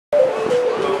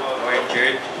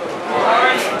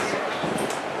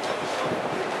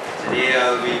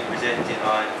presenting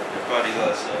on the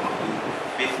prodigal son, Luke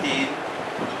 15,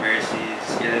 verses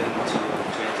 11 to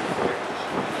 24.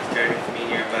 Turn with me in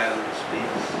your Bibles,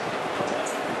 please.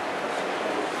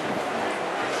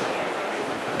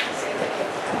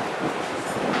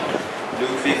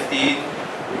 Luke 15,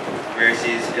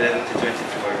 verses 11 to 24.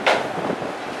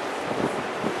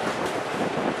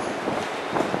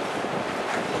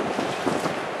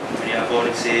 When you have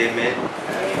only say amen.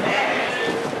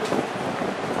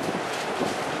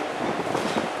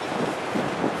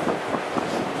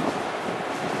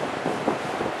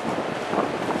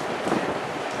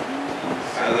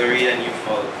 I will read and you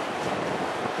follow.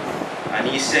 And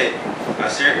he said, a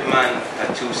certain man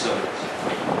had 2 sons,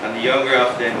 and the younger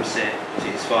of them said to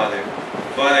his father,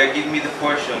 Father, give me the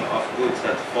portion of goods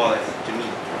that falleth to me,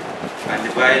 and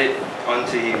divided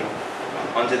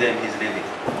unto them his living.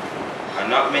 And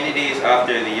not many days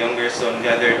after, the younger son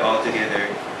gathered all together,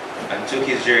 and took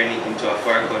his journey into a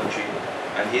far country,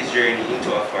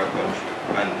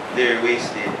 and there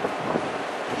wasted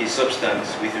his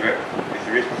substance with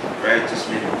riotous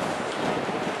living.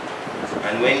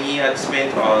 And when he had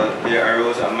spent all, there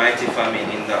arose a mighty famine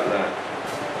in that land,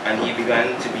 and he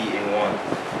began to be in want.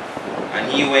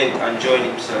 And he went and joined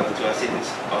himself to a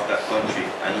citizen of that country,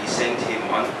 and he sent him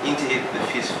into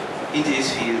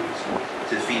his fields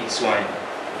to feed swine.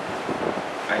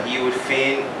 And he would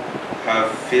fain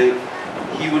have filled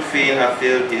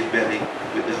his belly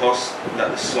with the husk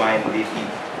that the swine did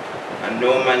eat, and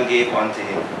no man gave unto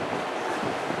him.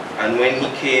 And when he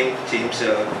came to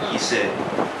himself, he said,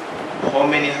 How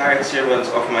many hired servants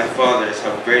of my father's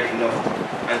have bread enough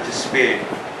and to spare,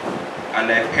 and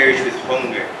I perish with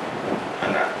hunger?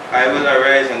 And I will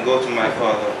arise and go to my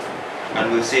father,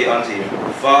 and will say unto him,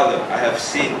 Father, I have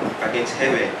sinned against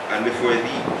heaven and before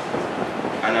thee,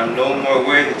 and am no more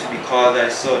worthy to be called thy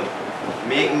son.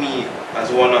 Make me as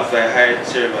one of thy hired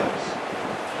servants.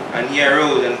 And he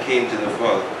arose and came to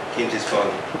his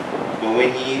father. But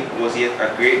when he was yet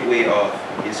a great way off,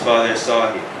 his father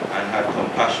saw him, and had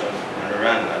compassion, and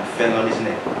ran and fell on his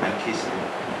neck, and kissed him.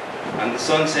 And the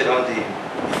son said unto him,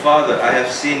 Father, I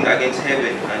have sinned against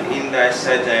heaven, and in thy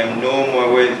sight I am no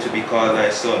more worthy to be called thy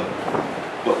son.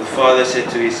 But the father said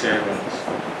to his servants,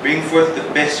 Bring forth the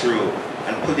best robe,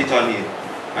 and put it on him,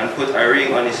 and put a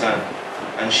ring on his hand,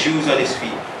 and shoes on his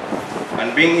feet.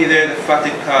 And bring hither the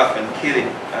fatted calf, and kill it,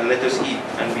 and let us eat,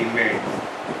 and be merry.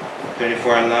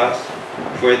 24 and last.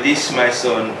 For this my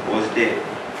son was dead,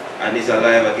 and is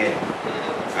alive again.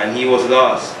 And he was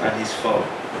lost, and is found.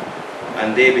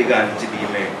 And they began to be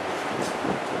merry.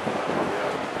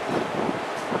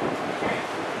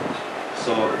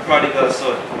 So, the prodigal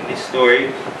son, in this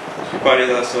story,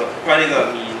 prodigal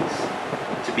means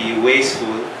to be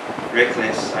wasteful,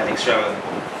 reckless, and extravagant.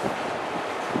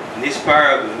 In this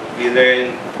parable, we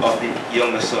learn of the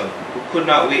younger son, who could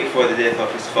not wait for the death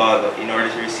of his father in order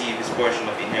to receive his portion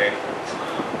of inheritance.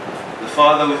 The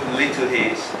father, with little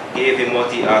haste, gave him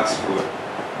what he asked for.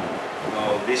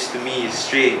 Now, this to me is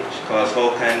strange, because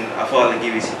how can a father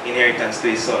give his inheritance to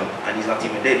his son, and he's not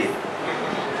even dead yet?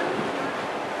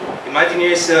 Imagine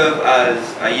yourself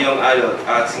as a young adult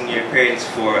asking your parents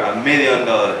for $1 million,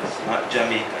 not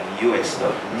Jamaican, US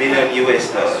dollars, $1 million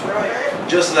US,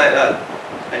 just like that.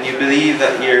 And you believe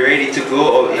that you're ready to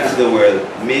go out into the world,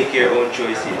 make your own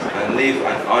choices, and live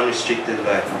an unrestricted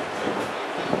life.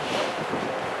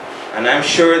 And I'm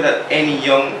sure that any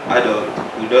young adult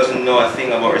who doesn't know a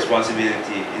thing about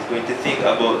responsibility is going to think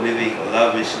about living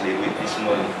lavishly with this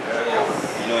money.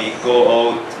 You know, you go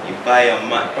out, you buy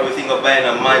probably think of buying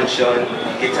a mansion,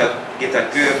 get a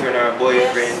girlfriend or a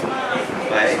boyfriend,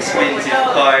 buy expensive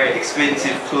car,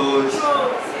 expensive clothes,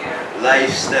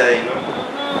 lifestyle, you know,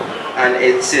 and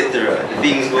etc. The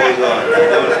things goes on.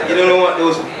 You don't know what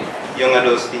those young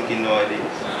adults thinking nowadays.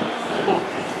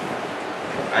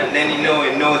 And then you know,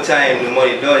 in no time, the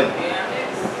money done.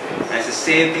 And it's the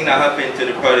same thing that happened to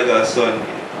the prodigal son.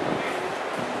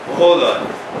 But hold on.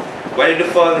 Why did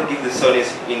the father give the son his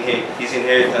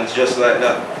inheritance just like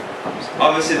that?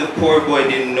 Obviously, the poor boy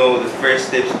didn't know the first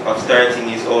steps of starting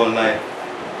his own life.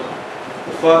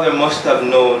 The father must have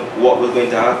known what was going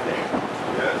to happen.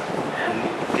 And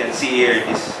you can see here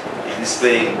this is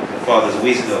displaying the father's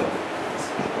wisdom.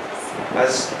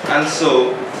 And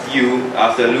so, you,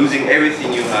 after losing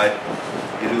everything you had,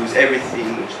 you lose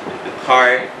everything, the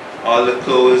car, all the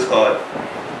clothes,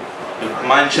 the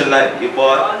mansion that you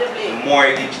bought, the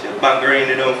mortgage, the bank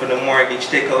running down for the mortgage,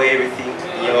 take away everything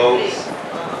in your house,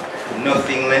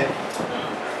 nothing left.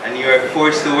 And you are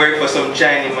forced to work for some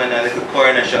Chinese man at a little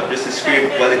corner shop just to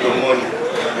scrape a little money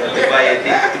to buy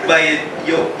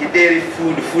your daily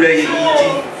food, the food that you're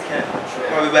eating, can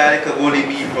probably buy like a bully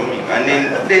beef from him. And then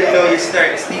now you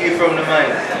start stealing from the man.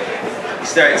 You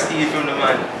start stealing from the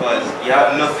man because you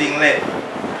have nothing left.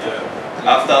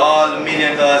 After all the $1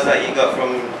 million that you got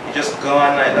from him, you just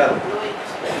gone like that.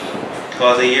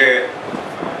 Because a year,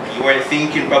 you weren't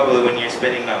thinking properly when you're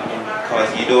spending that money.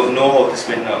 Because you don't know how to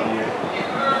spend that money.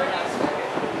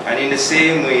 And in the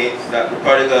same way that the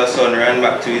prodigal son ran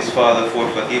back to his father for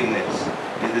forgiveness,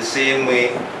 in the same way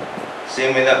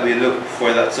that we look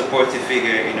for that supportive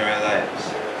figure in our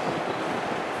lives.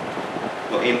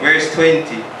 But in verse 20,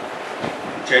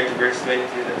 turn to verse 20,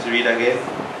 let's read again.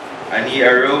 And he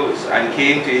arose and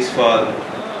came to his father.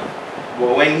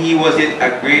 But when he was yet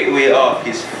a great way off,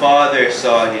 his father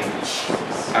saw him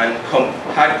and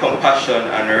had compassion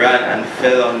and ran and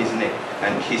fell on his neck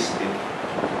and kissed him.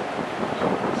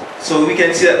 So we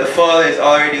can see that the father is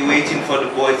already waiting for the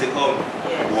boy to come.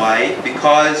 Yes. Why?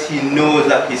 Because he knows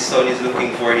that his son is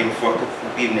looking for him for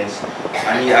forgiveness,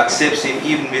 and he accepts him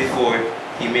even before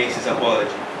he makes his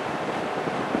apology.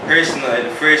 Personally,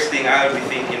 the first thing I would be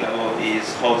thinking about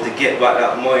is how to get back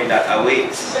that money that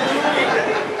awaits.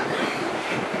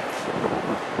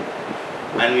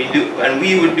 And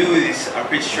we would do this. I'm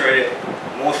pretty sure that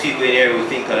most people in here will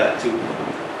think of that too.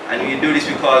 And we do this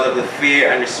because of the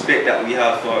fear and respect that we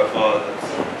have for our fathers.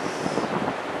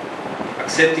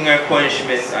 Accepting our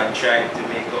punishments and trying to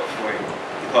make up for it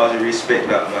because we respect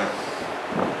that man.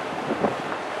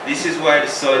 This is why the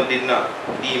son did not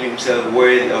deem himself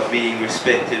worthy of being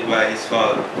respected by his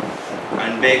father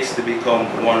and begs to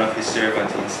become one of his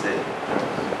servants instead.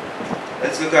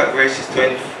 Let's look at verses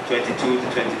 22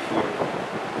 to 24.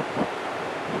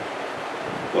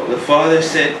 But the father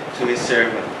said to his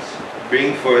servants,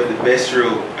 bring forth the best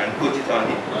robe and put it on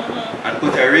him, and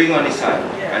put a ring on his hand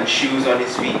and shoes on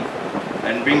his feet,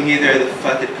 and bring hither the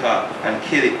fatted calf and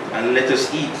kill it, and let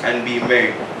us eat and be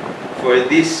merry. For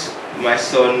this my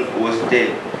son was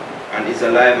dead and is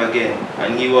alive again,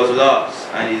 and he was lost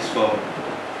and is found.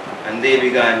 And they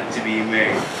began to be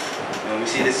merry. Now we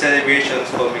see the celebrations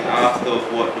coming after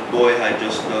what the boy had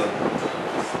just done.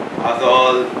 After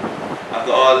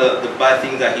all the bad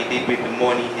things that he did with the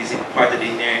money, his part of the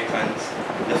inheritance,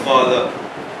 the father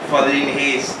didn't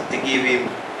haste to give him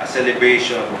a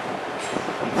celebration.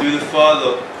 And through the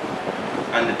father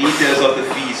and the details of the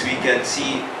feast, we can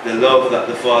see the love that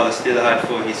the father still had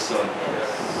for his son,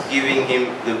 giving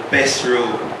him the best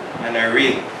robe and a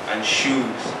ring and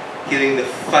shoes, killing the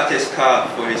fattest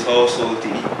calf for his household to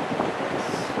eat.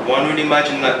 One would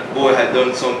imagine that the boy had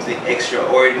done something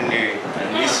extraordinary,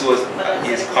 and this was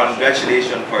his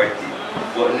congratulation party.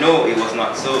 But no, it was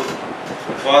not so.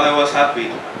 The father was happy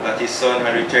that his son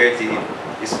had returned to him,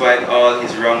 despite all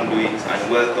his wrongdoings, and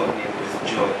welcomed him with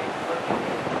joy.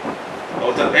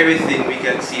 Out of everything we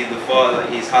can see the father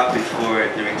is happy for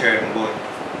the returned boy.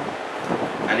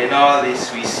 And in all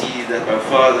this we see that our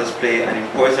fathers play an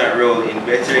important role in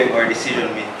bettering our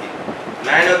decision making.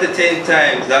 9 out of 10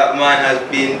 times that man has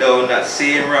been down that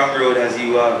same wrong road as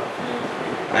you have,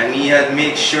 and he has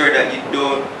made sure that you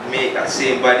don't make that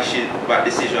same bad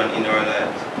decision in our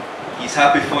lives. He's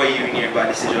happy for you in your bad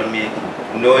decision making,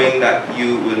 knowing that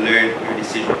you will learn your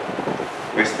decision.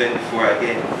 Verse 24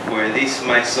 again, for this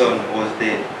my son was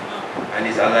dead and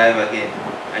is alive again,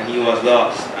 and he was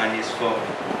lost and is found.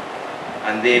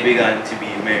 And they began to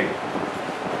be merry.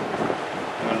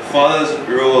 Now, the father's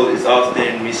role is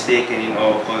often mistaken in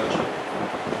our culture,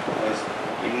 because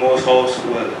in most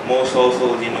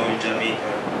households, in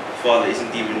Jamaica, the father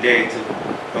isn't even there to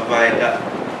provide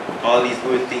all these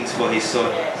good things for his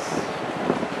son.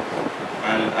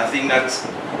 And I think that's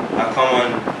a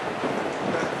common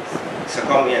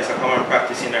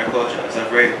practice in our culture. It's a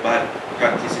very bad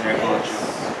practice in our culture,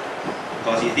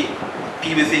 because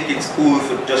people think it's cool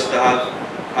for just to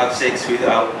have sex with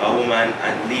a woman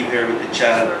and leave her with the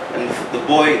child, and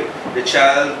the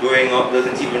child growing up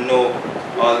doesn't even know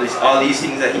all these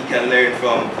things that he can learn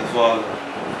from the father.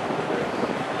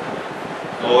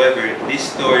 However,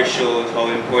 this story shows how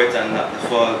important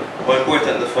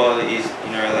the father is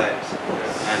in our lives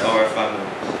and our families.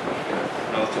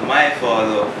 Now, to my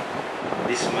father,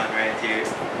 this man right here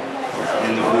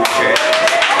in the blue shirt.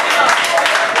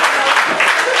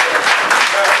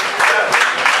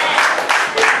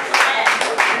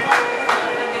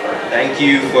 Thank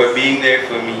you for being there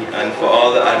for me and for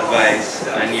all the advice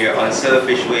and your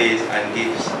unselfish ways and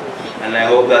gifts. And I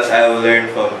hope that I will learn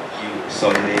from you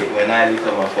someday when I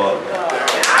become a father.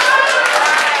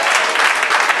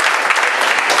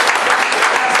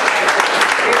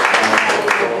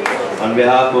 On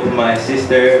behalf of my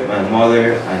sister, my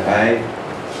mother, and I,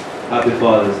 Happy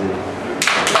Father's Day.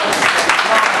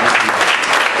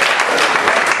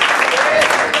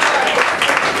 Thank you.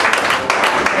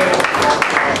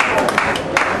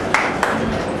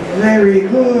 Very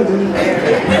good.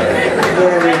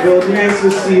 Very good. Nice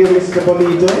to see you, Mr.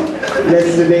 Bonito.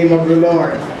 Bless the name of the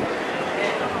Lord.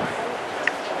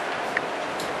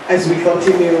 As we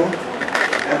continue,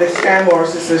 at this time our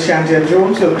sister Shantia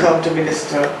Jones will come to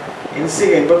minister in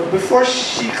singing. But before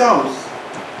she comes,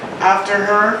 after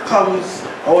her comes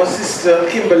our sister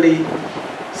Kimberly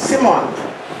Simon.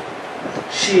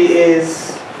 She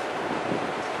is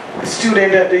a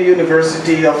student at the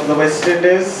University of the West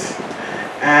Indies,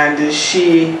 and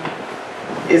she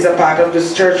is a part of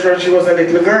this church when she was a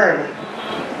little girl.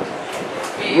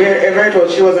 Wherever it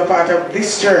was, she was a part of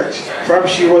this church from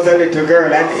she was a little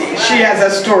girl, and she has a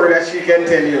story that she can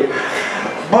tell you.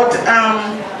 But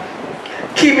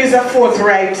Kim is a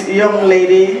forthright young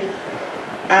lady,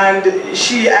 and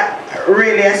she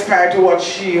really aspires to what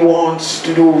she wants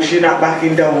to do. She's not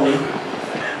backing down,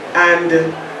 and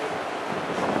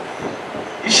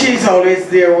she's always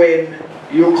there when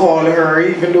you call her,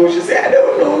 even though she says, I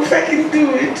don't know if I can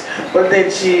do it. But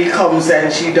then she comes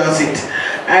and she does it.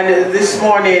 And this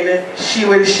morning, she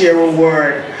will share a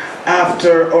word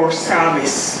after our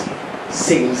psalmist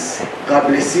sings. God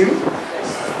bless you.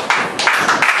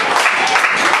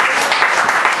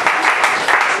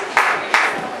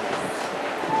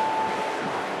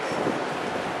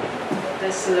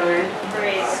 Bless the Lord.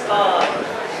 Praise God.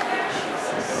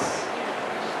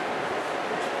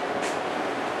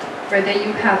 Whether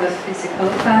you have a physical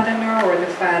father now or the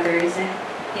Father is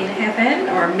in heaven,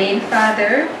 our main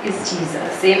Father is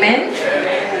Jesus. Amen?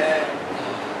 Amen.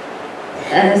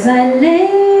 As I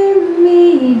lay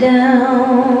me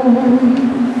down,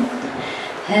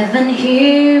 heaven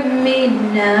hear me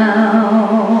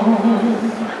now.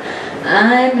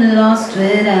 I'm lost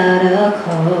without a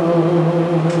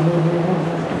cause,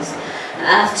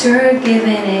 after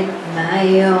giving it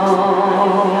my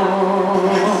all.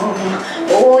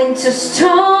 Winter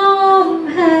storm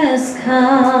has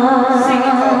come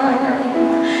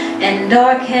and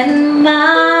darkened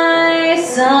my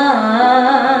sun.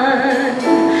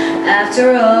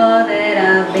 After all that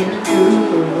I've been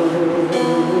through,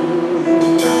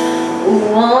 who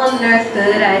on earth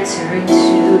could I turn to?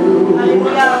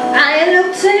 I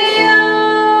look to you.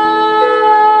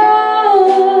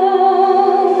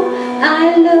 I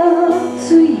look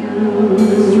to you.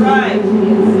 That's right.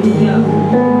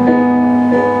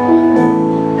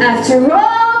 After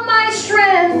all my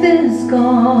strength is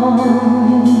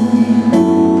gone,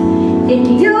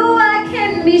 in you I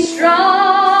can be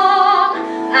strong.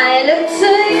 I look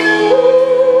to you.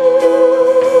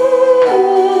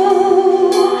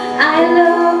 I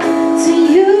look to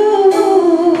you.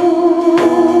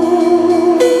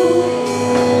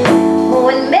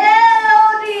 When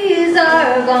melodies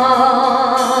are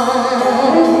gone,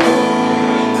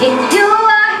 in you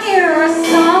I hear a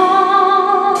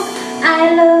song. I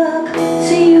look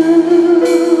to you.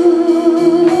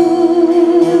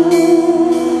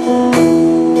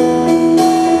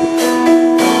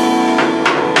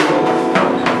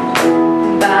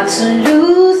 About to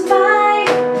lose my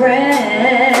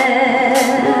breath.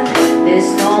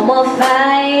 There's no more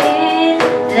fighting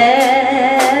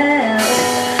left.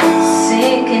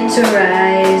 Sinking to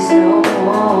rise no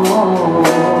more.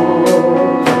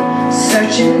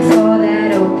 Searching for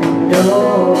that open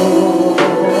door.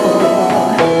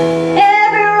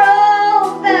 Every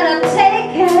road that I've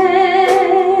taken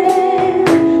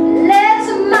led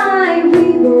to my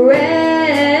regret,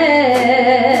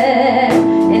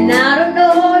 and I don't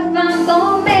know if I'm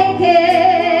gonna make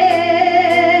it.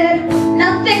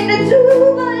 Nothing to do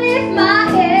but lift my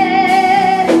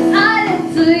head. I look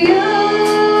to you.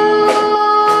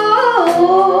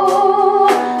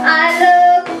 I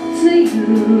look to you.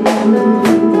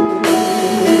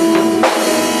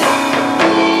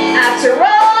 After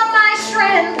all my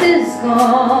strength is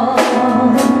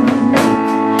gone,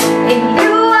 in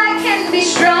you I can be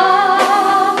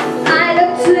strong. I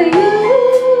look to you.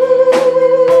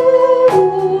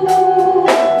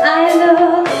 I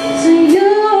look to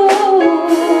you.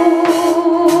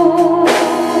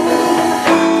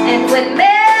 And when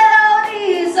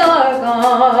melodies are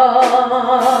gone,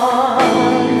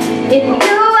 in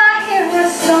you I hear a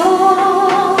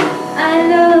song. I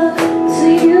look to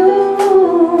you.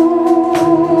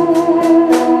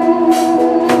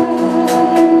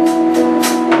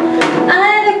 I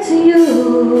look to you.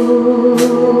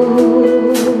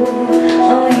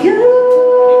 Oh, you.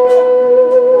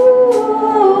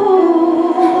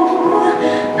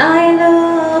 I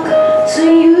look to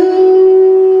you.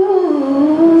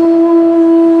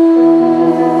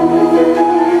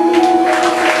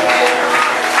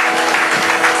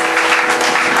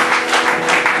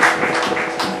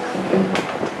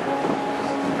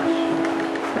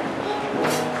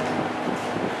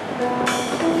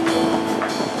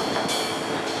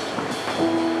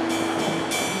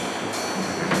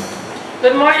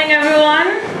 Good morning,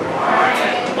 everyone.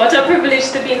 What a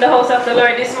privilege to be in the house of the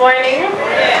Lord this morning.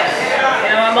 You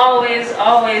know, I'm always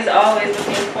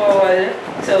looking forward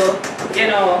to,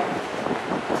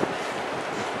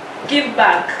 give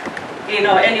back,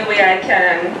 any way I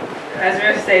can. As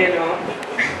we're saying,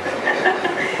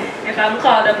 if I'm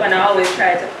called up, and I always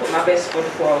try to put my best foot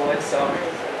forward. So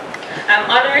I'm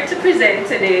honored to present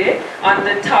today on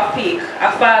the topic,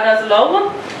 A Father's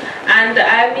Love. And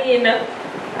I mean,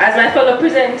 as my fellow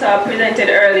presenter presented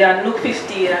earlier on Luke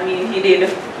 15, I mean, he did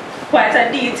quite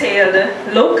a detailed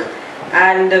look.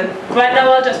 And right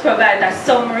now I'll just provide a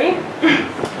summary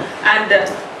and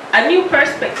a new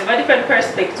perspective, a different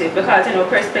perspective, because,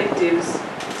 perspectives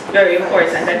are very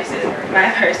important, and this is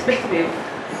my perspective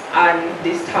on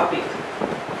this topic.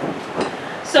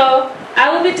 So I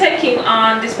will be taking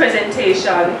on this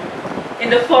presentation in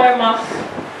the form of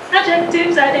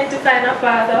adjectives identifying a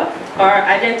father, or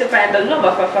identifying the love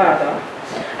of a father.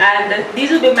 And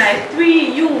these will be my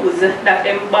 3 U's that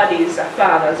embodies a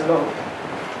father's love.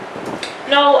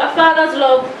 Now, a father's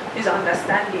love is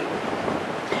understanding.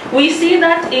 We see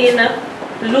that in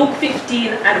Luke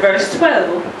 15 and verse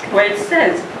 12, where it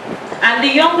says, "And the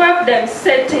younger of them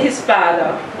said to his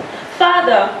father,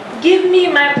 Father, give me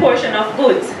my portion of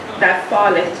goods that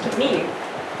falleth to me."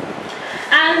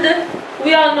 And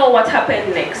we all know what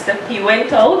happened next. He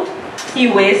went out, he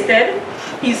wasted,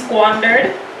 he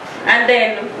squandered, and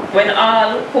then when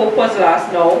all hope was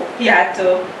lost, now he had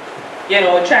to,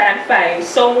 try and find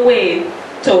some way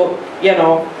to,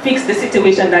 fix the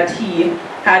situation that he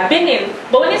had been in.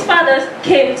 But when his father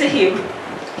came to him,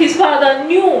 his father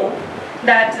knew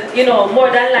that,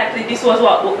 more than likely this was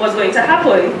what was going to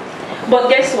happen. But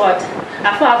guess what?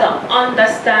 A father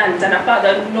understands, and a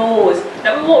father knows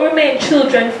that we won't remain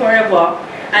children forever,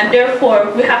 and therefore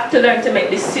we have to learn to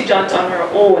make decisions on our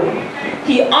own.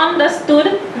 He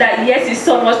understood that yes, his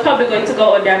son was probably going to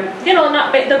go out there and,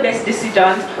 not make the best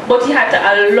decisions, but he had to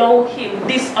allow him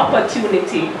this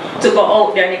opportunity to go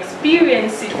out there and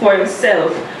experience it for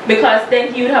himself, because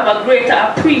then he would have a greater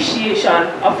appreciation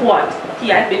of what he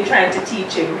had been trying to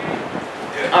teach him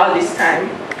all this time.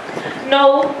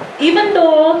 Now, even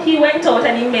though he went out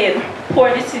and he made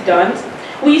poor decisions,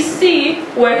 we see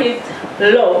where his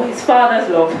love, his father's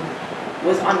love,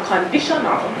 was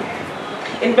unconditional.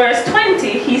 In verse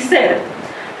 20, he said,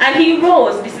 "And he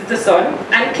rose," this is the son,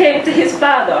 "and came to his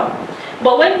father.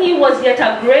 But when he was yet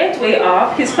a great way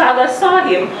off, his father saw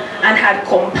him and had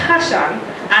compassion,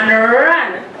 and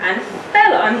ran and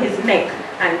fell on his neck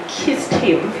and kissed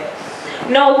him."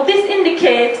 Now, this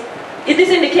indicated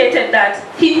that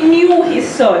he knew his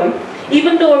son,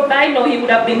 even though by now he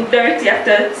would have been dirty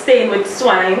after staying with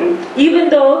swine, even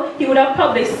though he would have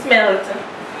probably smelled.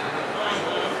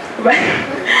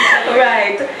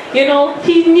 Right.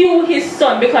 He knew his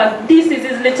son, because this is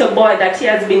his little boy that he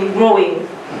has been growing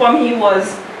from he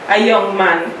was a young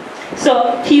man.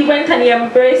 So he went and he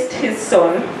embraced his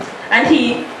son, and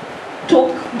he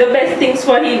took the best things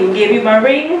for him. He gave him a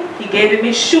ring, he gave him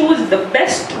his shoes, the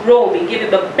best robe, he gave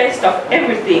him the best of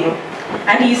everything.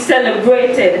 And he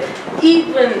celebrated,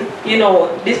 even,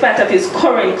 despite of his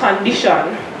current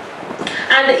condition.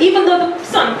 And even though the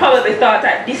son probably thought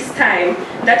at this time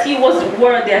that he was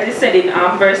worthy, as he said in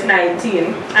verse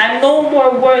 19, "I am no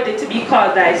more worthy to be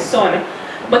called thy son."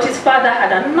 But his father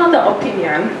had another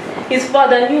opinion. His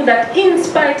father knew that in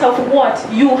spite of what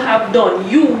you have done,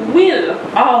 you will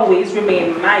always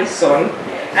remain my son.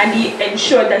 And he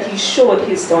ensured that he showed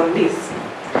his son this.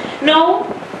 Now,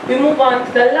 we move on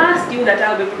to the last view that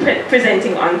I'll be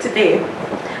presenting on today.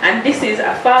 And this is,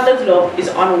 a father's love is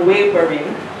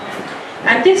unwavering.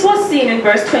 And this was seen in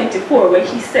verse 24, where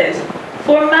he says,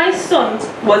 "For my son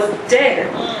was dead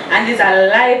and is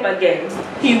alive again.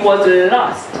 He was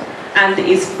lost and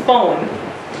is found."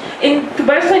 In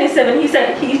verse 27, he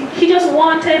said he just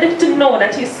wanted to know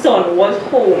that his son was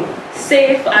home,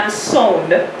 safe and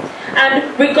sound. And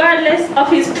regardless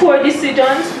of his poor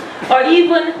decisions, or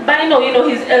even by now,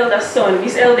 his eldest son,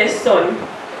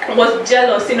 was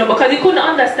jealous, because he couldn't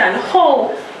understand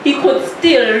how he could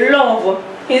still love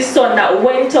his son that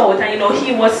went out and,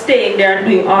 he was staying there and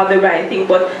doing all the right thing.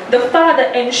 But the father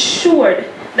ensured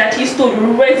that he stood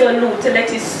resolute to let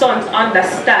his sons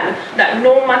understand that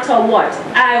no matter what,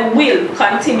 I will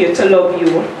continue to love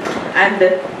you. And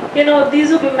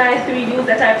these will be my 3 U's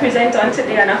that I present on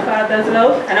today on a father's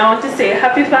love. And I want to say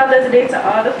happy Father's Day to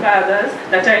all the fathers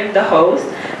that are in the house,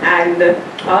 and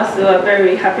also a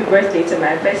very happy birthday to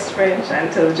my best friend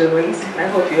Chantal Jones. I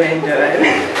hope you enjoyed.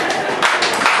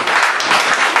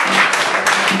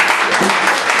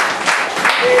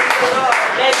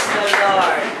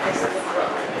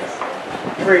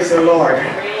 Praise the Lord.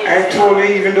 I told her,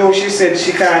 even though she said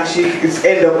she can't, she is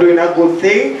end up doing a good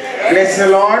thing. Bless the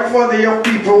Lord for the young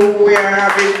people who we are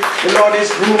having. The Lord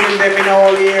is grooming them in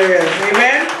all areas.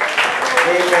 Amen?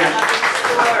 Amen.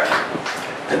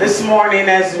 And this morning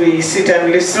as we sit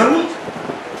and listen,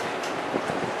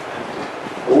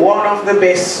 one of the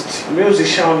best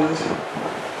musicians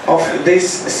of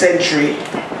this century,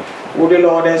 who the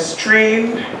Lord has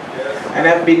trained and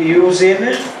have been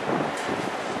using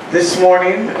this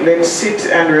morning, let's sit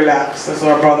and relax as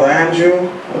our brother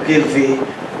Andrew Ogilvie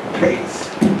plays.